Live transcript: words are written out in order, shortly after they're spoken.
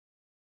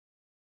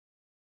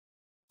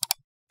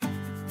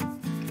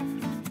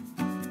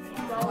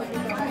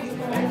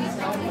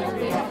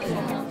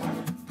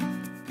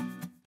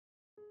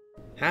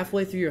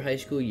Halfway through your high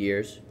school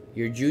years,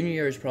 your junior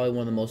year is probably one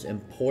of the most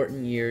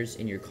important years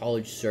in your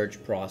college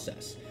search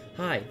process.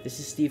 Hi, this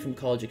is Steve from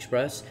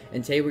CollegeXpress,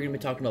 and today we're going to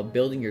be talking about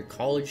building your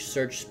college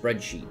search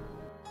spreadsheet.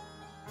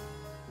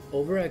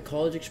 Over at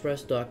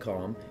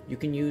CollegeXpress.com, you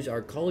can use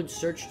our college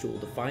search tool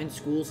to find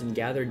schools and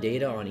gather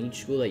data on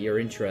each school that you're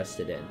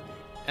interested in.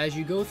 As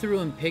you go through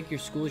and pick your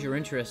schools you're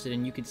interested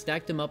in, you can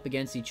stack them up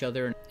against each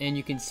other and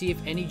you can see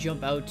if any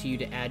jump out to you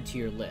to add to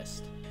your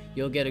list.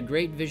 You'll get a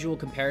great visual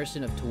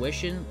comparison of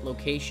tuition,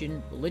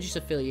 location, religious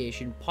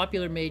affiliation,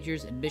 popular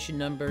majors, admission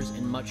numbers,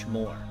 and much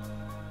more.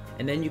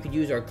 And then you could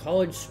use our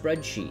college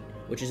spreadsheet,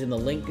 which is in the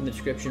link in the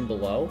description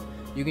below.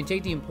 You can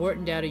take the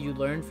important data you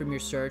learned from your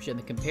search and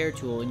the compare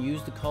tool and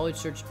use the college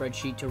search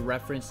spreadsheet to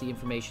reference the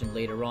information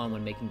later on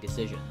when making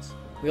decisions.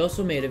 We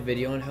also made a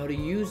video on how to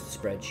use the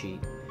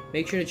spreadsheet.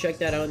 Make sure to check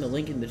that out in the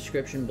link in the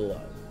description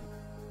below.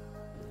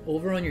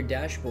 Over on your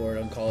dashboard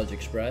on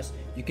CollegeXpress,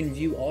 you can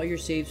view all your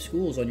saved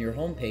schools on your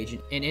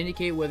homepage and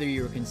indicate whether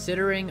you're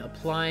considering,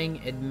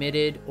 applying,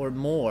 admitted, or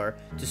more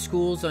to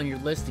schools on your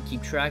list to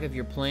keep track of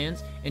your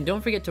plans. And don't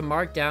forget to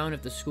mark down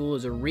if the school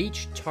is a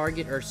reach,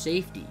 target, or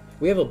safety.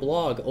 We have a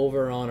blog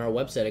over on our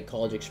website at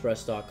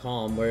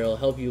CollegeXpress.com where it'll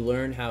help you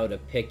learn how to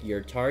pick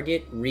your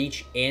target,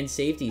 reach, and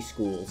safety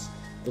schools.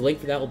 The link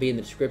for that will be in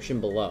the description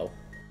below.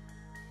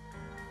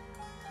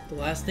 The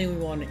last thing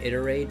we want to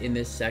iterate in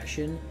this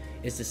section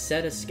is to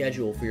set a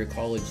schedule for your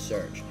college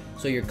search,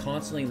 so you're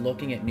constantly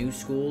looking at new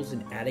schools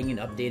and adding and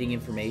updating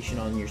information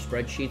on your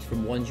spreadsheets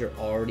from ones you're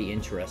already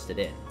interested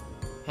in.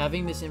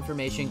 Having this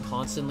information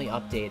constantly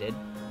updated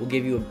will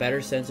give you a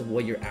better sense of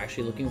what you're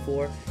actually looking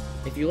for.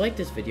 If you like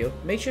this video,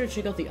 make sure to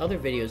check out the other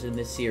videos in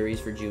this series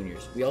for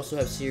juniors. We also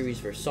have series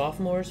for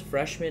sophomores,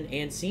 freshmen,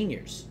 and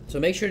seniors. So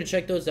make sure to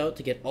check those out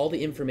to get all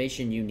the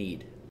information you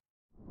need.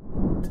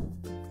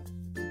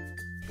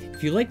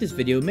 If you like this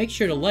video, make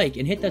sure to like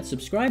and hit that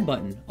subscribe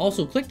button.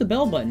 Also, click the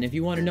bell button if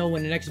you want to know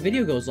when the next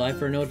video goes live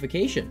for a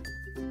notification.